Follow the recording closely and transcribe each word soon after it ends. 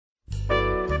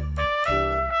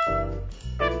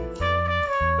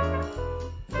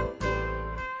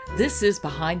This is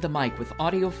Behind the Mic with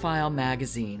AudioFile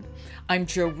Magazine. I'm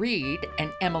Jo Reed,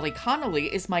 and Emily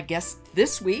Connolly is my guest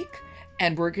this week,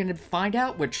 and we're going to find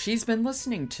out what she's been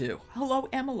listening to. Hello,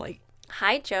 Emily.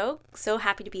 Hi, Jo. So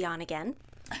happy to be on again.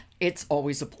 It's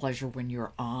always a pleasure when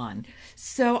you're on.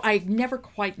 So I never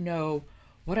quite know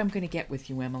what I'm going to get with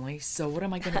you, Emily. So what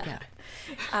am I going to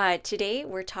get? Today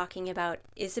we're talking about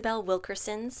Isabel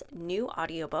Wilkerson's new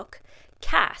audiobook,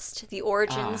 Caste, The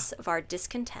Origins of Our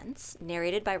Discontents,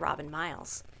 narrated by Robin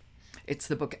Miles. It's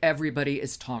the book everybody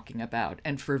is talking about,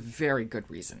 and for very good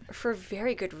reason. For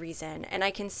very good reason. And I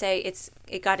can say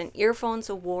it got an Earphones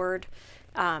Award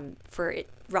for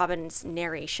Robin's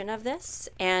narration of this,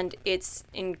 and it's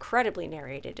incredibly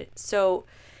narrated. So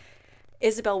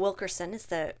Isabel Wilkerson is,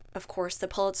 of course, the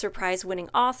Pulitzer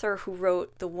Prize-winning author who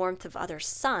wrote The Warmth of Other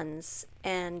Suns,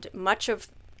 and much of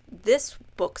this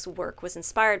book's work was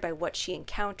inspired by what she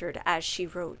encountered as she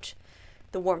wrote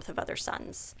The Warmth of Other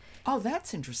Suns. Oh,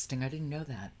 that's interesting. I didn't know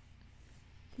that.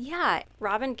 Yeah,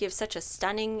 Robin gives such a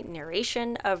stunning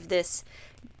narration of this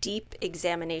deep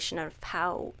examination of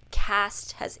how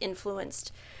caste has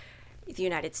influenced the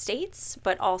United States,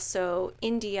 but also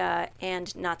India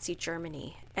and Nazi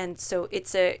Germany. And so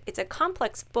it's a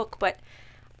complex book, but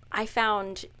I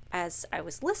found as I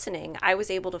was listening, I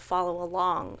was able to follow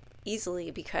along easily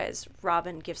because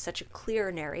Robin gives such a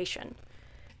clear narration.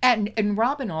 And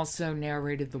Robin also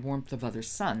narrated The Warmth of Other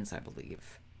Suns, I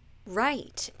believe.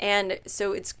 Right. And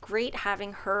so it's great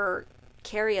having her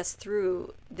carry us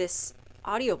through this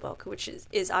audiobook, which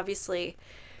is obviously,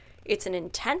 it's an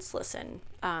intense listen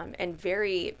and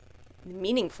very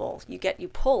meaningful. You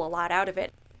pull a lot out of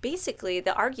it. Basically,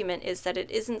 the argument is that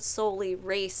it isn't solely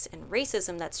race and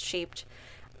racism that's shaped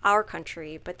our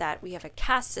country, but that we have a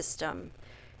caste system,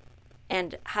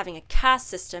 and having a caste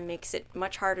system makes it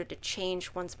much harder to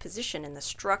change one's position in the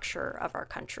structure of our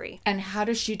country. And how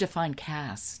does she define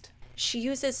caste? She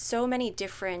uses so many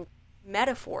different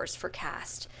metaphors for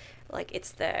caste. Like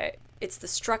it's the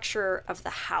structure of the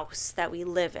house that we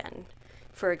live in,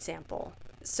 for example.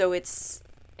 So it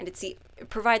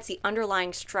provides the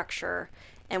underlying structure,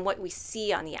 and what we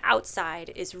see on the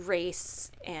outside is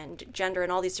race and gender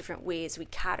and all these different ways we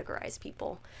categorize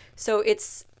people. So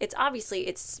it's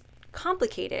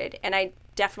complicated, and I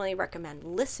definitely recommend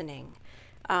listening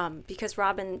because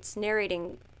Robin's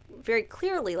narrating very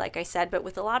clearly, like I said, but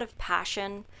with a lot of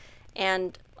passion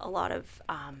and a lot of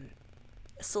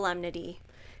solemnity.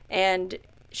 And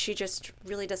she just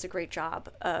really does a great job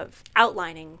of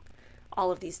outlining all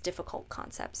of these difficult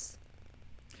concepts.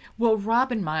 Well,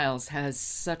 Robin Miles has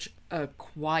such a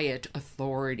quiet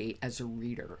authority as a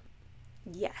reader.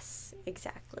 Yes,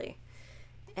 exactly.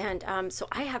 And so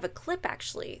I have a clip,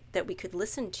 actually, that we could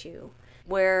listen to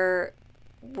where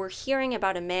we're hearing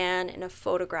about a man in a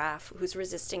photograph who's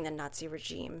resisting the Nazi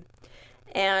regime.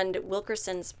 And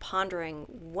Wilkerson's pondering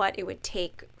what it would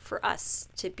take for us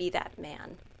to be that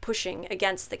man, pushing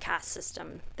against the caste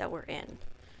system that we're in.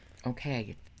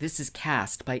 Okay, this is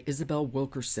Caste by Isabel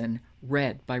Wilkerson,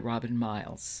 read by Robin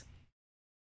Miles.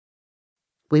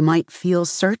 We might feel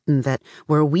certain that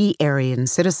were we Aryan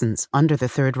citizens under the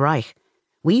Third Reich,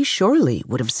 we surely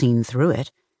would have seen through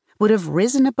it, would have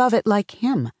risen above it like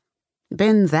him,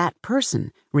 been that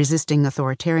person resisting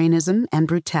authoritarianism and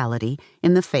brutality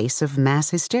in the face of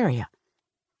mass hysteria.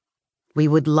 We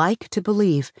would like to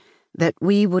believe that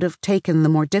we would have taken the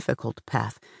more difficult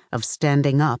path of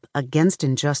standing up against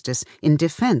injustice in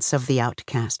defense of the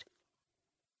outcast.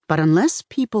 But unless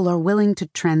people are willing to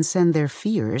transcend their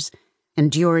fears,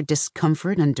 endure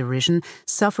discomfort and derision,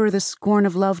 suffer the scorn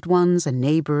of loved ones and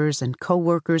neighbors and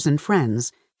co-workers and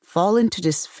friends, fall into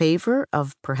disfavor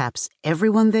of perhaps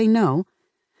everyone they know,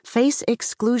 face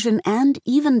exclusion and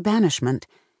even banishment,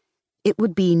 it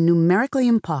would be numerically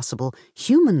impossible,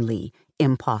 humanly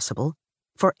impossible,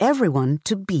 for everyone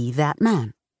to be that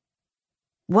man.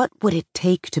 What would it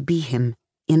take to be him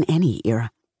in any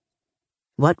era?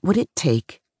 What would it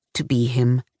take to be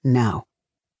him now?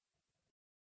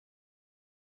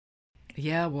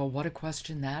 Yeah, well, what a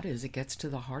question that is. It gets to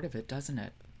the heart of it, doesn't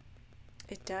it?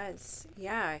 It does,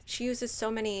 yeah. She uses so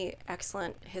many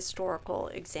excellent historical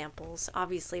examples,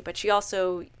 obviously, but she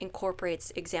also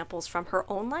incorporates examples from her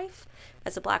own life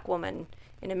as a Black woman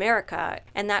in America,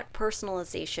 and that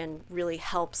personalization really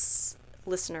helps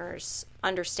listeners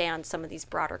understand some of these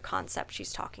broader concepts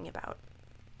she's talking about.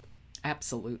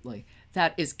 Absolutely.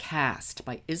 That is Caste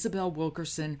by Isabel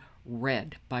Wilkerson,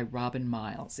 read by Robin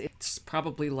Miles. It's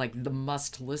probably like the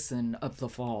must-listen of the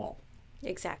fall.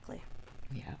 Exactly.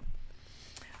 Yeah.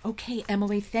 Okay,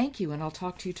 Emily, thank you, and I'll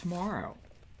talk to you tomorrow.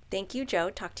 Thank you, Jo.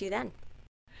 Talk to you then.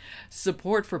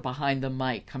 Support for Behind the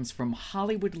Mic comes from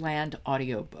Hollywoodland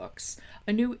Audiobooks,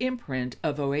 a new imprint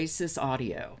of Oasis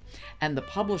Audio, and the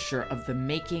publisher of The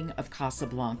Making of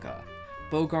Casablanca,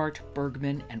 Bogart,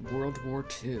 Bergman, and World War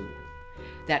II.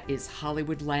 That is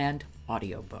Hollywoodland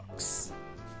Audiobooks.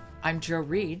 I'm Jo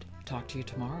Reed. Talk to you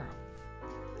tomorrow.